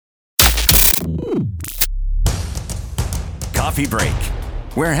Coffee Break,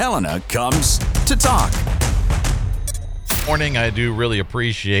 where Helena comes to talk. Morning, I do really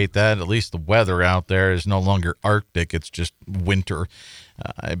appreciate that. At least the weather out there is no longer Arctic; it's just winter.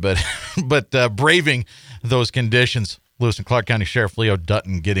 But braving those conditions, Lewis and Clark County Sheriff Leo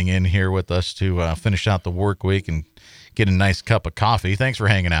Dutton getting in here with us to finish out the work week and get a nice cup of coffee. Thanks for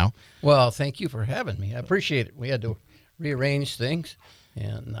hanging out. Well, thank you for having me. I appreciate it. We had to rearrange things,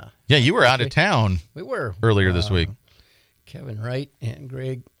 and yeah, you were out of town. We were earlier this week. Kevin Wright and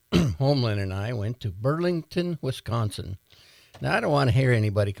Greg Homeland and I went to Burlington, Wisconsin. Now, I don't want to hear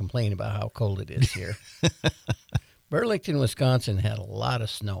anybody complain about how cold it is here. Burlington, Wisconsin had a lot of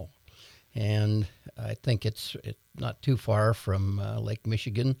snow, and I think it's not too far from Lake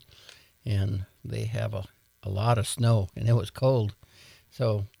Michigan, and they have a lot of snow, and it was cold.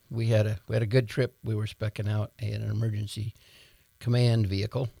 So we had a good trip. We were specking out an emergency command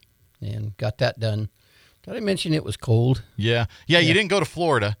vehicle and got that done. Did I mention it was cold? Yeah. You didn't go to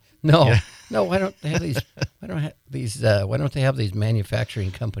Florida. No, yeah. No. Why don't they have these? Why don't they have these manufacturing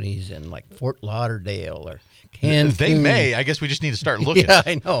companies in like Fort Lauderdale or Cancun? They may. I guess we just need to start looking. Yeah,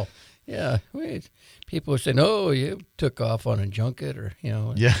 I know. Yeah, people are saying, "Oh, you took off on a junket, or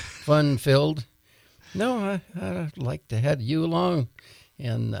fun filled." No, I'd like to have you along,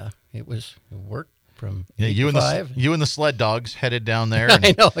 and it worked. From you and the sled dogs headed down there.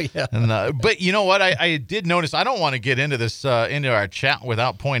 I know, yeah. But you know what? I did notice. I don't want to get into this into our chat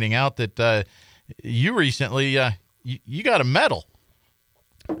without pointing out that you recently you got a medal.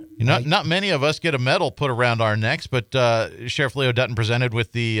 Not many of us get a medal put around our necks, but Sheriff Leo Dutton presented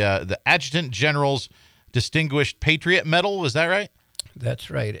with the Adjutant General's Distinguished Patriot Medal. Was that right?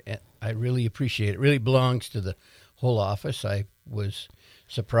 That's right. I really appreciate it. It really belongs to the whole office. I was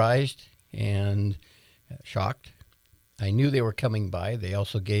surprised and shocked. I knew they were coming by. They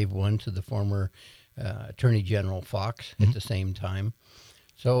also gave one to the former Attorney General Fox at the same time.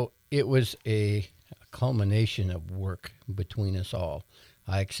 So it was a culmination of work between us all.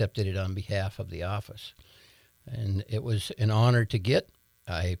 I accepted it on behalf of the office, and it was an honor to get.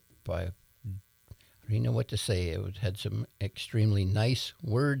 I don't even know what to say. It had some extremely nice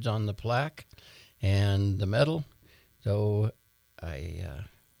words on the plaque and the medal. So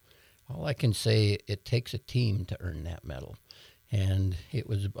all I can say, it takes a team to earn that medal, and it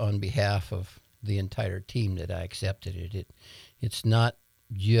was on behalf of the entire team that I accepted it. It's not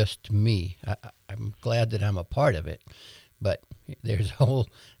just me. I'm glad that I'm a part of it, but there's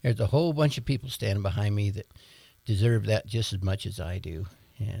a whole bunch of people standing behind me that deserve that just as much as I do,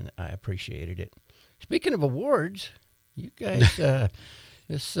 and I appreciated it. Speaking of awards, you guys,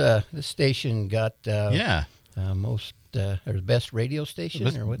 this station got most. Or best radio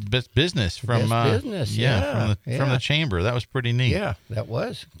station, or what? Best business from best business, from the chamber. That was pretty neat. Yeah, that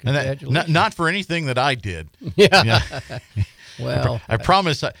was. Congratulations. And not for anything that I did. Yeah. Well, I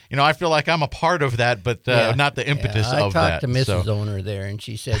promise. I feel like I'm a part of that, but not the impetus of that. I talked to Mrs. Owner there, and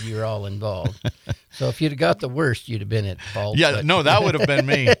she said you're all involved. So if you'd have got the worst, you'd have been at fault. Yeah, no, that would have been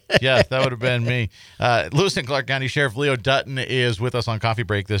me. Yeah, that would have been me. Lewis and Clark County Sheriff Leo Dutton is with us on Coffee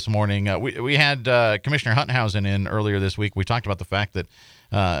Break this morning. We had Commissioner Hunthausen in earlier this week. We talked about the fact that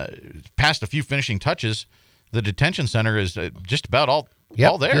past a few finishing touches, the detention center is just about all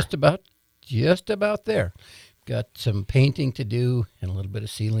there. Just about there. Got some painting to do and a little bit of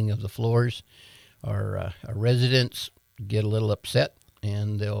sealing of the floors. Our residents get a little upset,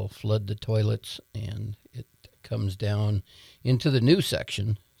 and they'll flood the toilets, and it comes down into the new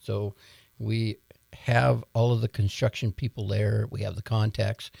section. So we have all of the construction people there. We have the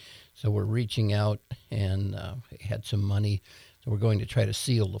contacts. So we're reaching out and had some money. So we're going to try to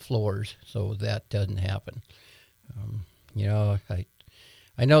seal the floors so that doesn't happen.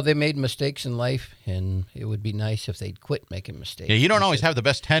 I know they made mistakes in life, and it would be nice if they'd quit making mistakes. Yeah, you don't always have the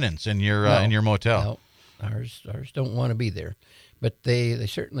best tenants in your motel. No, ours don't want to be there, but they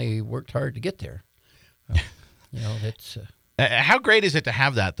certainly worked hard to get there. That's. How great is it to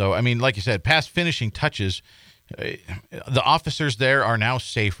have that, though? I mean, like you said, past finishing touches, the officers there are now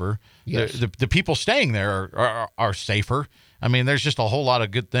safer. Yes. The people staying there are safer. I mean, there's just a whole lot of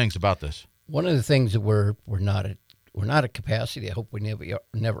good things about this. One of the things that we're not at capacity. I hope we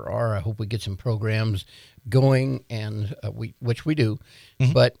never are. I hope we get some programs going, and which we do,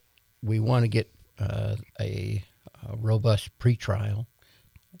 but we want to get a robust pretrial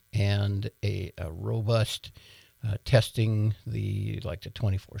and a robust testing, the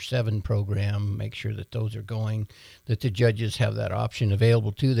 24/7 program. Make sure that those are going, that the judges have that option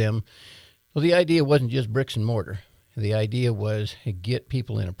available to them. Well, the idea wasn't just bricks and mortar. The idea was to get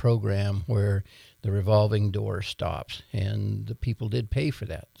people in a program where the revolving door stops. And the people did pay for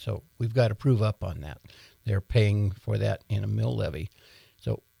that. So we've got to prove up on that. They're paying for that in a mill levy.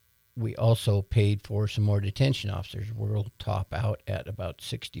 So we also paid for some more detention officers. We'll top out at about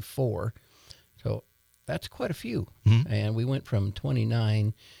 64. So that's quite a few. Mm-hmm. And we went from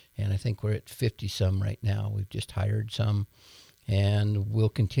 29, and I think we're at 50 some right now. We've just hired some, and we'll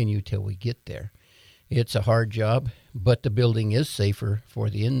continue till we get there. It's a hard job, but the building is safer for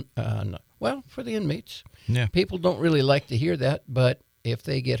the for the inmates. Yeah. People don't really like to hear that, but if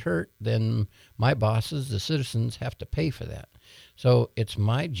they get hurt, then my bosses, the citizens, have to pay for that. So it's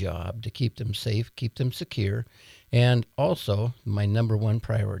my job to keep them safe, keep them secure, and also my number one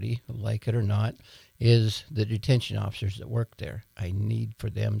priority, like it or not, is the detention officers that work there. I need for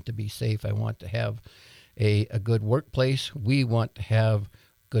them to be safe. I want to have a good workplace. We want to have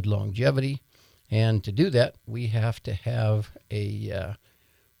good longevity. And to do that, we have to have a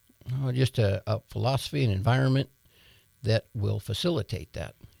philosophy and environment that will facilitate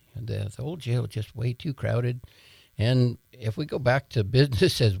that. The old jail is just way too crowded. And if we go back to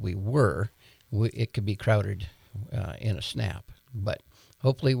business as we were, it could be crowded in a snap. But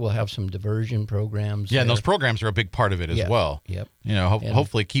hopefully we'll have some diversion programs. Yeah, and those programs are a big part of it as well. Yep. You know,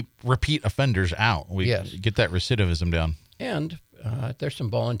 hopefully keep repeat offenders out. We get that recidivism down. And there's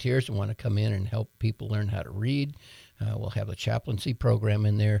some volunteers that want to come in and help people learn how to read. We'll have a chaplaincy program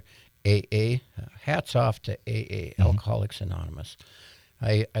in there. AA, hats off to AA, Alcoholics Anonymous.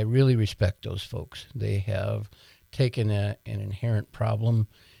 I really respect those folks. They have taken an inherent problem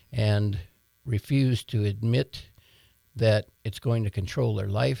and refused to admit that it's going to control their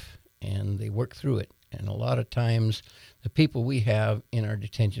life, and they work through it. And a lot of times, the people we have in our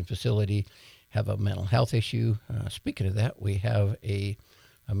detention facility have a mental health issue. Speaking of that, we have a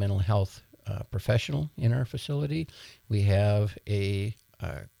mental health professional in our facility. We have a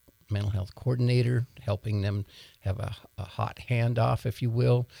mental health coordinator helping them have a hot handoff, if you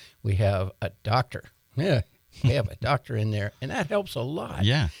will. We have a doctor. Yeah, we have a doctor in there, and that helps a lot.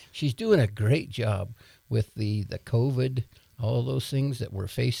 Yeah. She's doing a great job with the COVID, all those things that we're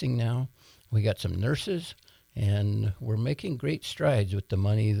facing now. We got some nurses, and we're making great strides with the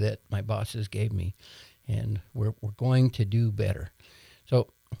money that my bosses gave me, and we're going to do better. So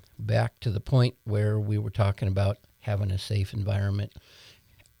back to the point where we were talking about having a safe environment.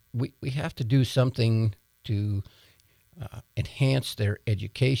 We have to do something to enhance their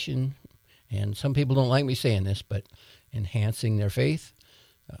education, and some people don't like me saying this, but enhancing their faith,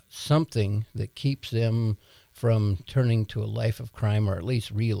 something that keeps them from turning to a life of crime, or at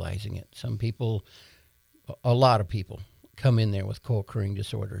least realizing it. Some people, a lot of people, come in there with co-occurring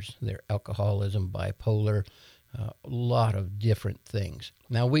disorders. Their alcoholism, bipolar, a lot of different things.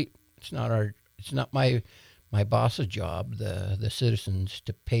 Now it's not my boss's job, the citizens,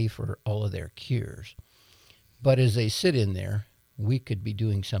 to pay for all of their cures. But as they sit in there, we could be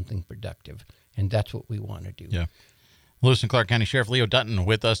doing something productive, and that's what we want to do. Yeah. Lewis and Clark County Sheriff Leo Dutton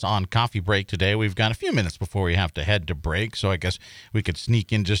with us on Coffee Break today. We've got a few minutes before we have to head to break, so I guess we could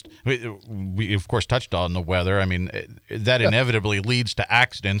sneak in we of course, touched on the weather. I mean, that inevitably leads to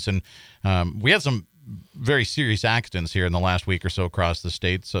accidents, and we had some very serious accidents here in the last week or so across the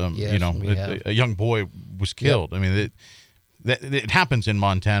states. Yes, a young boy was killed. Yep. I mean, it happens in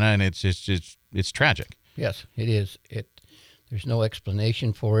Montana, and it's tragic. Yes, it is. There's no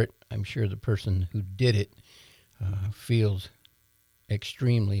explanation for it. I'm sure the person who did it feels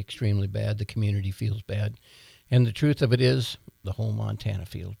extremely, extremely bad. The community feels bad. And the truth of it is, the whole Montana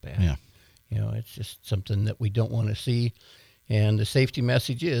feels bad. Yeah. You know, it's just something that we don't want to see. And the safety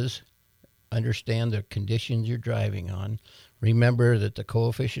message is, understand the conditions you're driving on. Remember that the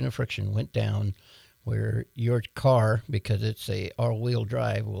coefficient of friction went down, where your car, because it's a all-wheel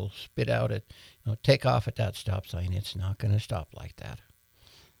drive, will spit out take off at that stop sign. It's not going to stop like that.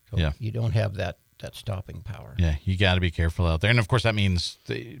 So you don't have that stopping power. Yeah, you got to be careful out there. And, of course, that means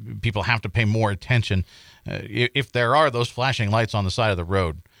people have to pay more attention if there are those flashing lights on the side of the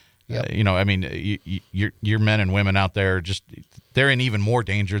road. Yep. Your men and women out there, they're in even more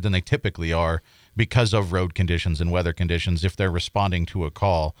danger than they typically are because of road conditions and weather conditions. If they're responding to a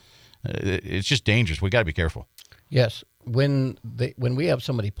call, it's just dangerous. We got to be careful. Yes. When we have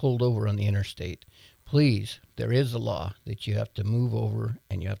somebody pulled over on the interstate, please, there is a law that you have to move over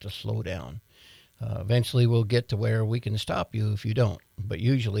and you have to slow down. Eventually we'll get to where we can stop you if you don't. But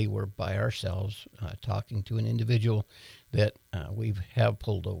usually we're by ourselves talking to an individual that we have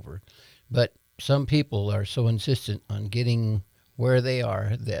pulled over. But some people are so insistent on getting where they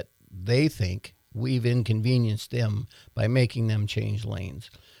are that they think we've inconvenienced them by making them change lanes.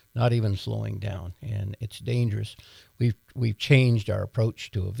 not even slowing down, and it's dangerous. We've changed our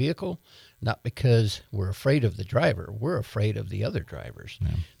approach to a vehicle, not because we're afraid of the driver. We're afraid of the other drivers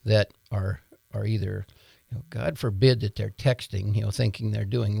that are either, God forbid that they're texting, thinking they're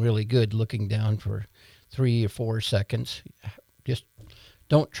doing really good, looking down for 3 or 4 seconds. Just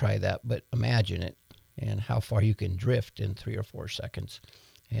don't try that, but imagine it and how far you can drift in 3 or 4 seconds.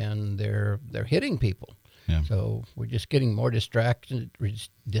 And they're hitting people. Yeah. So we're just getting more distracted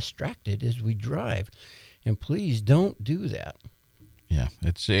as we drive. And please don't do that. Yeah,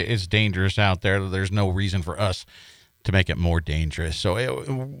 it's dangerous out there. There's no reason for us to make it more dangerous. So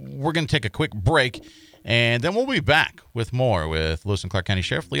we're going to take a quick break, and then we'll be back with more with Lewis and Clark County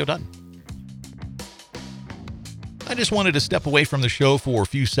Sheriff Leo Dutton. I just wanted to step away from the show for a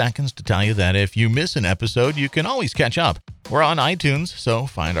few seconds to tell you that if you miss an episode, you can always catch up. We're on iTunes, so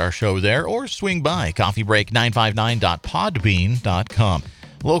find our show there or swing by coffeebreak959.podbean.com.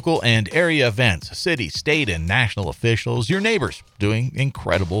 Local and area events, city, state, and national officials, your neighbors doing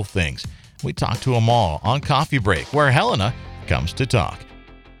incredible things. We talk to them all on Coffee Break, where Helena comes to talk.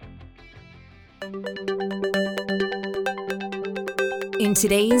 In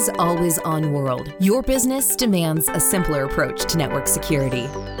today's always-on world, your business demands a simpler approach to network security.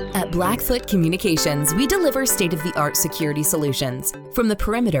 At Blackfoot Communications, we deliver state-of-the-art security solutions, from the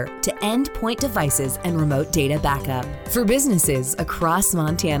perimeter to endpoint devices and remote data backup, for businesses across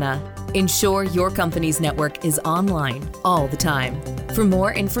Montana. Ensure your company's network is online all the time. For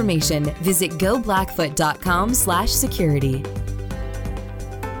more information, visit goblackfoot.com/security.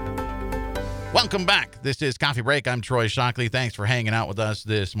 Welcome back. This is Coffee Break. I'm Troy Shockley. Thanks for hanging out with us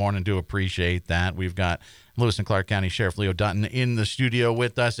this morning. Do appreciate that. We've got Lewis and Clark County Sheriff Leo Dutton in the studio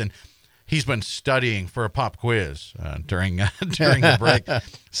with us, and he's been studying for a pop quiz during the break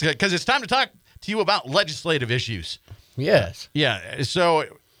because it's time to talk to you about legislative issues. Yes. Yeah. So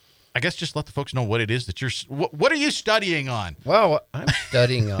I guess just let the folks know what it is that what are you studying on? Well, I'm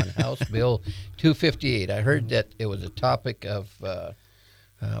studying on House Bill 258. I heard that it was a topic of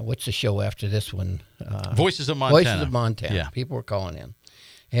what's the show after this one? Voices of Montana. Voices of Montana. Yeah. People were calling in.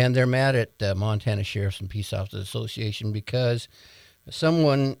 And they're mad at Montana Sheriffs and Peace Officers Association because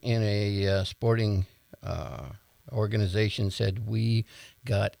someone in a sporting organization said we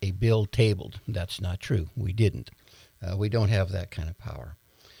got a bill tabled. That's not true. We didn't. We don't have that kind of power.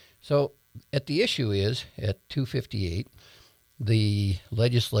 So the issue is, at 258, the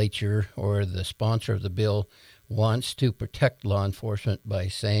legislature or the sponsor of the bill wants to protect law enforcement by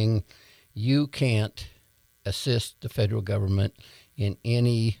saying you can't assist the federal government in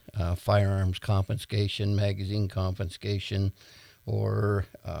any firearms confiscation, magazine confiscation, or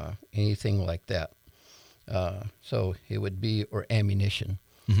anything like that. So it would be, or ammunition.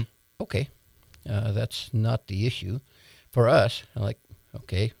 Mm-hmm. Okay, that's not the issue. For us,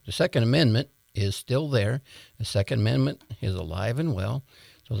 okay, the Second Amendment is still there. The Second Amendment is alive and well.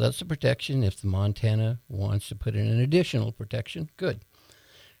 So that's the protection. If the Montana wants to put in an additional protection, good.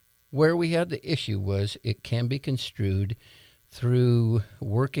 Where we had the issue was it can be construed through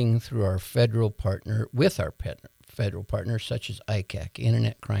working through our federal partner, with our federal partners such as ICAC,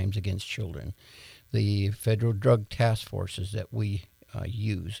 Internet Crimes Against Children, the federal drug task forces that we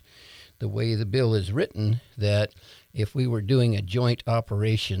use. The way the bill is written, that if we were doing a joint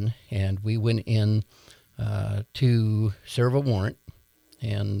operation and we went in to serve a warrant,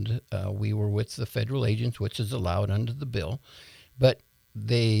 and we were with the federal agents, which is allowed under the bill, but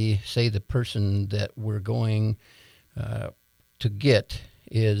they say the person that we're going to get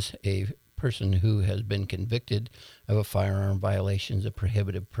is a person who has been convicted of a firearm violation, is a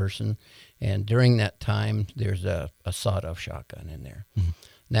prohibited person, and during that time, there's a sawed-off shotgun in there. Mm-hmm.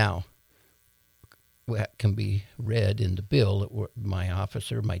 Now, that can be read in the bill that my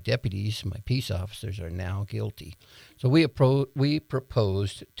officer, my deputies, my peace officers are now guilty. So we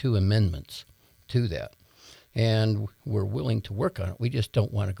proposed 2 amendments to that, and we're willing to work on it. We just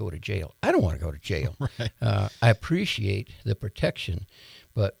don't want to go to jail. I don't want to go to jail. Right. I appreciate the protection,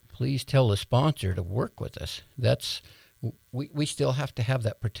 but please tell the sponsor to work with us. We still have to have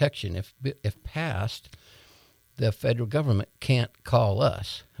that protection. If passed, the federal government can't call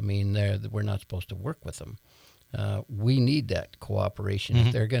us. I mean, we're not supposed to work with them. We need that cooperation. Mm-hmm.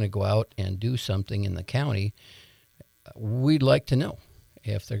 If they're going to go out and do something in the county, we'd like to know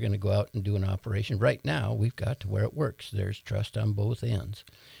if they're going to go out and do an operation. Right now, we've got to where it works. There's trust on both ends.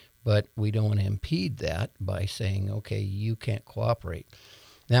 But we don't want to impede that by saying, okay, you can't cooperate.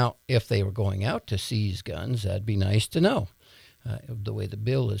 Now, if they were going out to seize guns, that'd be nice to know. The way the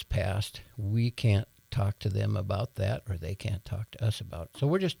bill is passed, we can't talk to them about that, or they can't talk to us about it. So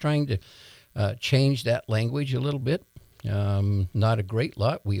we're just trying to change that language a little bit Not a great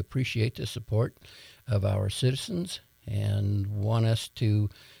lot. We appreciate the support of our citizens and want us to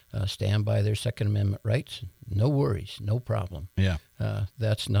stand by their Second Amendment rights. No worries, no problem. Yeah.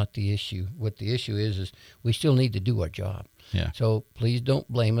 That's not the issue. What the issue is we still need to do our job. Yeah. So please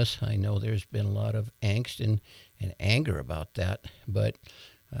don't blame us. I know there's been a lot of angst and anger about that, but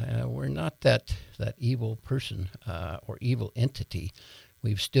we're not that evil person or evil entity.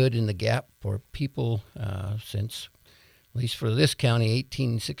 We've stood in the gap for people since, at least for this county,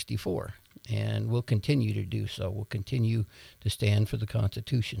 1864, and we'll continue to do so. We'll continue to stand for the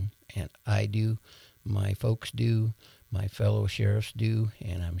Constitution, and I do, my folks do, my fellow sheriffs do,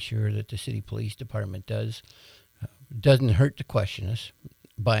 and I'm sure that the city police department does. Doesn't hurt to question us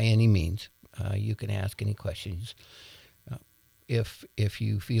by any means. You can ask any questions. If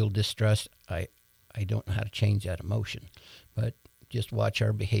you feel distrust, I don't know how to change that emotion, but just watch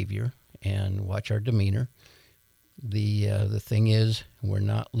our behavior and watch our demeanor. The thing is, we're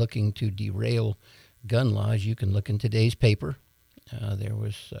not looking to derail gun laws. You can look in today's paper. There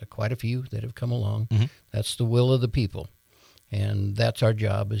was quite a few that have come along. Mm-hmm. That's the will of the people. And that's our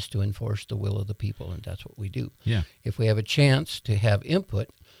job, is to enforce the will of the people, and that's what we do. Yeah. If we have a chance to have input,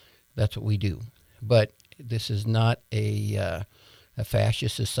 that's what we do. But this is not a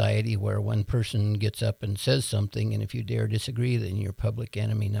fascist society where one person gets up and says something, and if you dare disagree, then you're public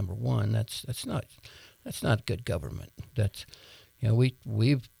enemy number one. That's not good government. That's,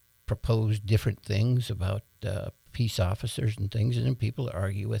 we've proposed different things about peace officers and things, and then people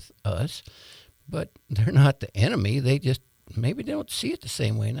argue with us, but they're not the enemy. They just maybe they don't see it the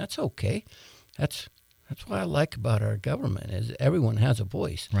same way, and that's okay. That's what I like about our government, is everyone has a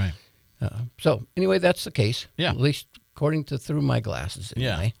voice. Right. So anyway, that's the case. Yeah. At least according to through my glasses.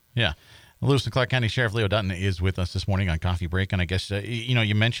 Anyway. Yeah. Lewis and Clark County Sheriff Leo Dutton is with us this morning on Coffee Break, and I guess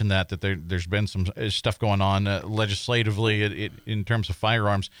you mentioned that there's been some stuff going on legislatively in terms of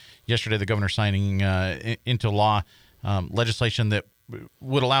firearms. Yesterday, the governor signing into law legislation that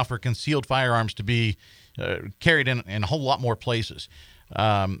would allow for concealed firearms to be carried in a whole lot more places.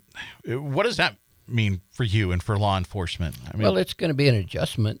 What does that mean for you and for law enforcement? I mean, well, it's going to be an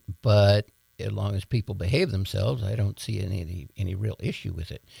adjustment, but as long as people behave themselves, I don't see any real issue with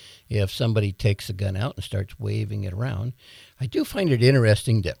it. If somebody takes a gun out and starts waving it around, I do find it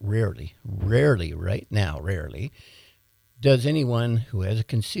interesting that rarely right now, does anyone who has a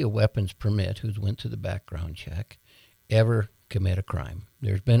concealed weapons permit, who's went through the background check, ever commit a crime.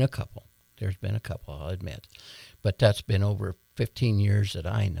 There's been a couple, I'll admit. But that's been over 15 years that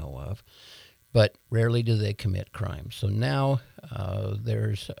I know of. But rarely do they commit crimes. So now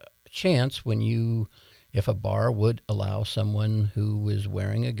there's a chance if a bar would allow someone who is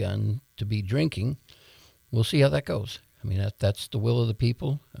wearing a gun to be drinking, we'll see how that goes. I mean, that's the will of the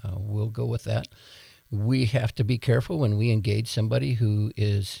people. We'll go with that. We have to be careful when we engage somebody who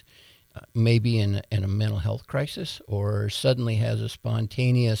is maybe in a mental health crisis or suddenly has a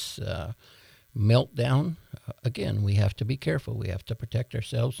spontaneous meltdown. Again, we have to be careful. We have to protect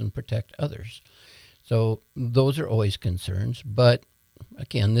ourselves and protect others. So those are always concerns. But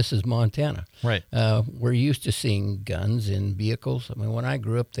again, this is Montana. Right. We're used to seeing guns in vehicles. I mean, when I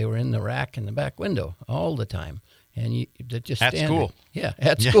grew up, they were in the rack in the back window all the time. And that's just at school. Yeah,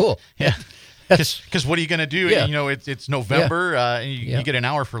 at school. Yeah. Because what are you going to do? Yeah. It's November. And you get an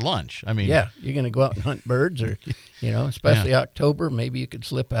hour for lunch. I mean, yeah, you're going to go out and hunt birds, or especially October. Maybe you could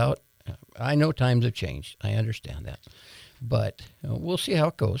slip out. I know times have changed. I understand that, but we'll see how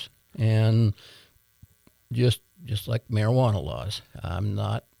it goes. And just like marijuana laws, I'm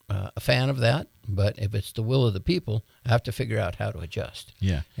not a fan of that. But if it's the will of the people, I have to figure out how to adjust.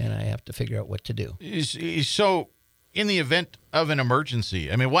 Yeah, and I have to figure out what to do. So, in the event of an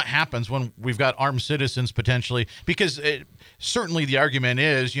emergency, I mean, what happens when we've got armed citizens potentially? Because certainly the argument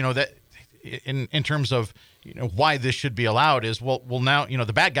is, that in terms of why this should be allowed is well now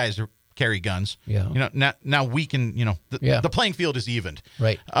the bad guys carry guns. Yeah. Now we can the playing field is evened.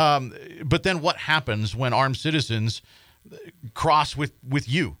 Right. But then what happens when armed citizens cross with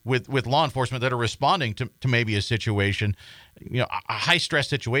law enforcement that are responding to maybe a situation, a high stress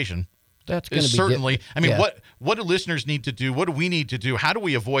situation? That's going to be certainly. I mean, what do listeners need to do? What do we need to do? How do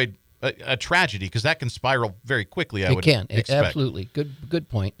we avoid a tragedy? Because that can spiral very quickly. I would expect. Absolutely. Good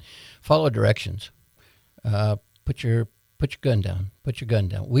point. Follow directions. Put your gun down. Put your gun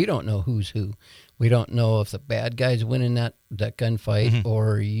down. We don't know who's who. We don't know if the bad guy's winning that gunfight mm-hmm.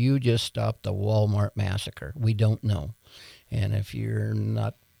 or you just stopped the Walmart massacre. We don't know. And if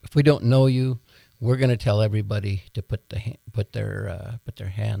we don't know you, we're going to tell everybody to put the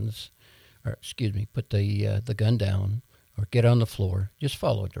gun down or get on the floor, just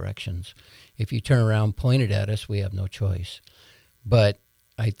follow directions. If you turn around, point it at us, we have no choice. But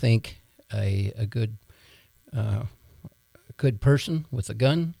I think a good person with a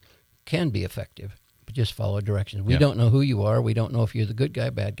gun can be effective. But just follow directions. We don't know who you are. We don't know if you're the good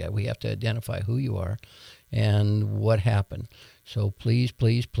guy, bad guy. We have to identify who you are and what happened. So please,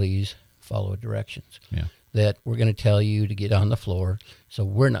 please, please follow directions. Yeah. That we're going to tell you to get on the floor so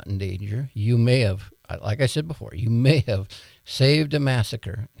we're not in danger. You may have, like I said before, you may have saved a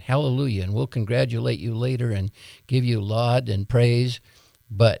massacre. Hallelujah. And we'll congratulate you later and give you laud and praise.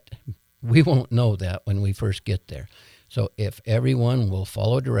 But we won't know that when we first get there. So if everyone will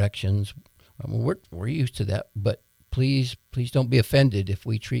follow directions, we're used to that, but please don't be offended if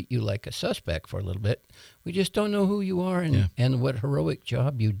we treat you like a suspect for a little bit. We just don't know who you are and what heroic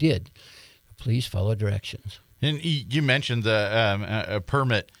job you did. Please follow directions. And you mentioned a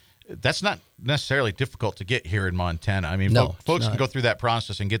permit. That's not necessarily difficult to get here in Montana. I mean, folks can go through that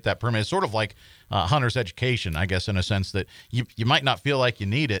process and get that permit. It's sort of like hunter's education, I guess, in a sense that you might not feel like you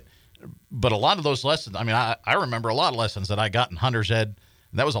need it, but a lot of those lessons, I mean, I remember a lot of lessons that I got in hunter's ed.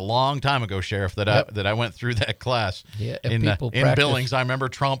 That was a long time ago, Sheriff, that I went through that class. Yeah, in Billings, I remember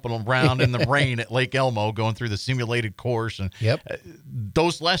tromping around in the rain at Lake Elmo, going through the simulated course, and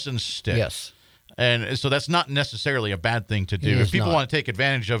those lessons stick. Yes, and so that's not necessarily a bad thing to do. If people want to take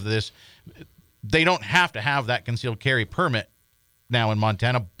advantage of this, they don't have to have that concealed carry permit now in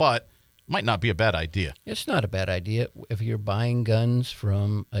Montana, but it might not be a bad idea. It's not a bad idea if you're buying guns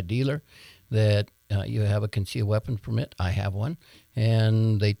from a dealer that you have a concealed weapons permit. I have one.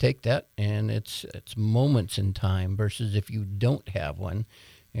 And they take that, and it's moments in time versus if you don't have one,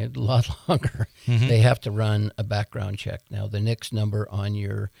 it's a lot longer. Mm-hmm. They have to run a background check. Now, the NICS number on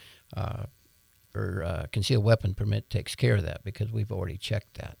your concealed weapon permit takes care of that because we've already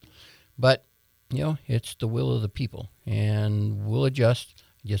checked that. But, it's the will of the people, and we'll adjust.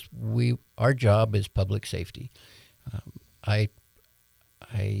 Our job is public safety. I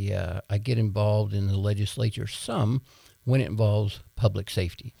get involved in the legislature some when it involves public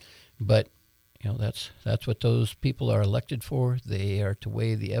safety. But, that's what those people are elected for. They are to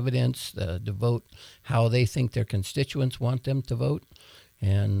weigh the evidence, to vote how they think their constituents want them to vote.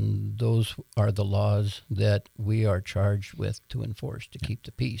 And those are the laws that we are charged with to enforce, to keep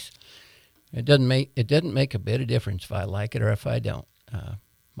the peace. It doesn't make a bit of difference if I like it or if I don't.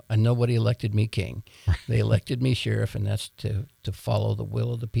 Nobody elected me king. They elected me sheriff, and that's to follow the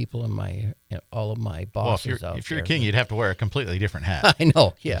will of the people and all of my bosses out there. If you're a king, you'd have to wear a completely different hat. I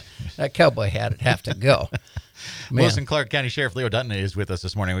know, yeah. That cowboy hat would have to go. Lewis and Clark County Sheriff Leo Dutton is with us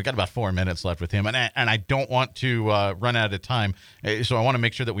this morning. We've got about 4 minutes left with him, and I don't want to run out of time, so I want to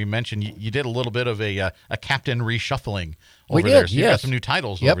make sure that we mention you did a little bit of a captain reshuffling over there. So you got some new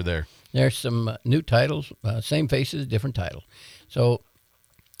titles over there. There's some new titles, same faces, different title. So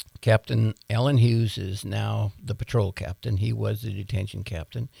Captain Alan Hughes is now the patrol captain. He was the detention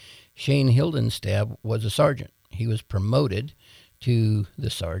captain. Shane Hildenstab was a sergeant. He was promoted to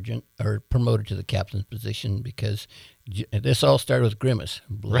the sergeant, or promoted to the captain's position because this all started with Grimace.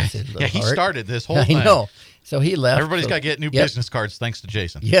 Bless his little he heart. started this whole time. I know. So he left. Everybody's got to get new business cards thanks to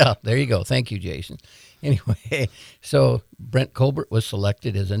Jason. Yeah, there you go. Thank you, Jason. Anyway, so Brent Colbert was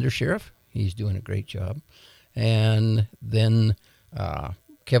selected as undersheriff. He's doing a great job. And then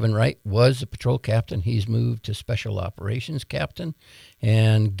Kevin Wright was a patrol captain. He's moved to special operations captain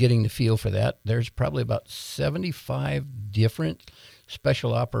and getting the feel for that. There's probably about 75 different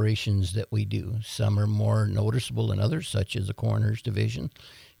special operations that we do. Some are more noticeable than others, such as the coroner's division,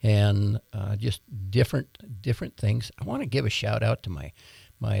 and just different things. I want to give a shout out to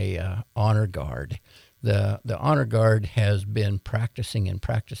my honor guard. The honor guard has been practicing, and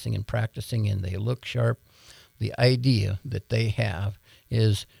they look sharp. The idea that they have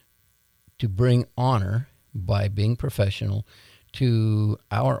is to bring honor by being professional to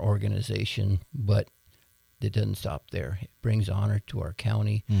our organization, but it doesn't stop there. It brings honor to our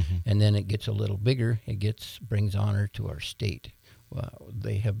county, and then it gets a little bigger. It brings honor to our state.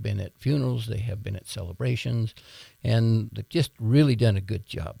 They have been at funerals, they have been at celebrations, and they've just really done a good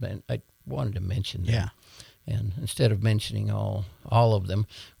job. And I wanted to mention them. Yeah. And instead of mentioning all of them,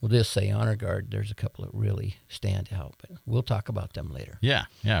 we'll just say honor guard. There's a couple that really stand out, but we'll talk about them later. Yeah,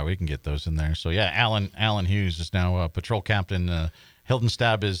 we can get those in there. So yeah, Alan Hughes is now patrol captain.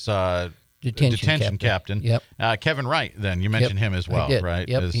 Hildenstab is detention captain. Yep. Kevin Wright, then you mentioned him as well, right?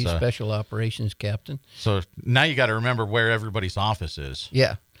 Yep. He's special operations captain. So now you got to remember where everybody's office is.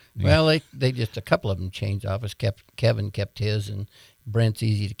 Yeah. Well, they just a couple of them changed office. Kevin kept his, and Brent's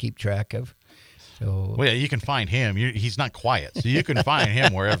easy to keep track of. So, well, yeah, you can find him. He's not quiet, so you can find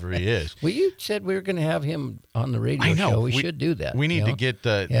him wherever he is. well, you said we were going to have him on the radio I know. show. We should do that. We need to get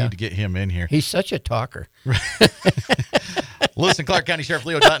him in here. He's such a talker. Listen, Clark County Sheriff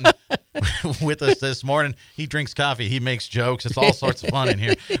Leo Dutton with us this morning. He drinks coffee. He makes jokes. It's all sorts of fun in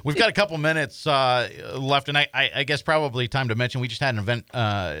here. We've got a couple minutes left, and I guess probably time to mention we just had an event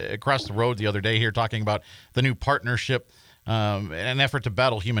across the road the other day here talking about the new partnership, an effort to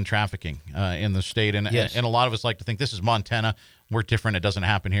battle human trafficking in the state. And, yes. and a lot of us like to think this is Montana. We're different. It doesn't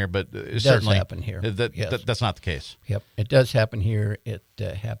happen here, but It certainly does happen here. Yes. That's not the case. Yep, it does happen here. It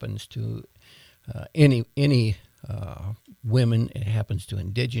happens to any women. It happens to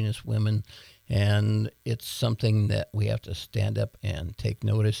Indigenous women, and it's something that we have to stand up and take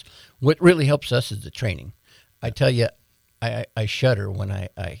notice. What really helps us is the training. I tell you, I shudder when I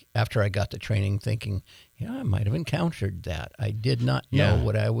after I got the training, thinking, I might have encountered that. I did not know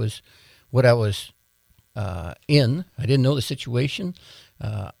what I was in. I didn't know the situation.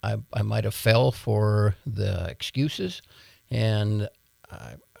 I might have fell for the excuses, and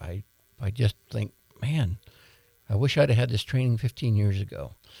I just think, man, I wish I'd have had this training 15 years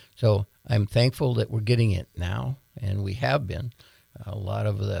ago. So I'm thankful that we're getting it now, and we have been. A lot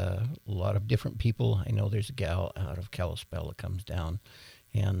of different people. I know there's a gal out of Kalispell that comes down,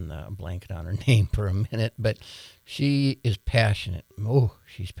 and I'm blanking on her name for a minute, but she is passionate. Oh,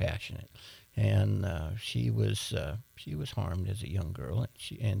 she's passionate, and she was harmed as a young girl,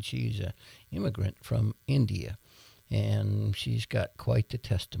 and she's an immigrant from India, and she's got quite the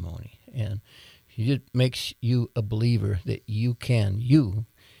testimony, and she just makes you a believer that you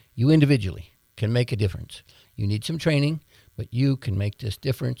individually can make a difference. You need some training, but you can make this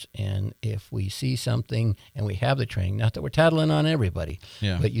difference. And if we see something, and we have the training, not that we're tattling on everybody,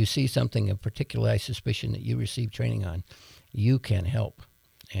 but you see something of particularized suspicion that you received training on, you can help.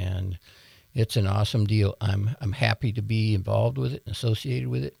 And it's an awesome deal. I'm happy to be involved with it and associated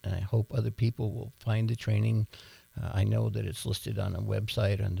with it, and I hope other people will find the training. I know that it's listed on a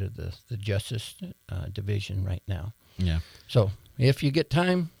website under the Justice Division right now. Yeah. So if you get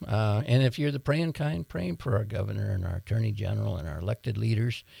time, and if you're the praying kind, praying for our governor and our attorney general and our elected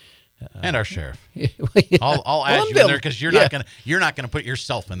leaders, and our sheriff. Yeah. I'll add you in there because you're not gonna put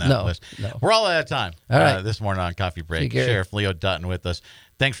yourself in that list. No. We're all out of time this morning on Coffee Break. See you, Sheriff Leo Dutton with us.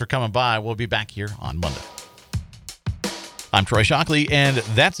 Thanks for coming by. We'll be back here on Monday. I'm Troy Shockley, and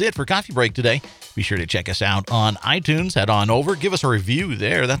that's it for Coffee Break today. Be sure to check us out on iTunes. Head on over. Give us a review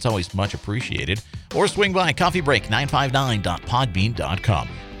there. That's always much appreciated. Or swing by coffeebreak959.podbean.com.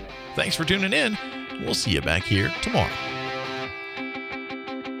 Thanks for tuning in. We'll see you back here tomorrow.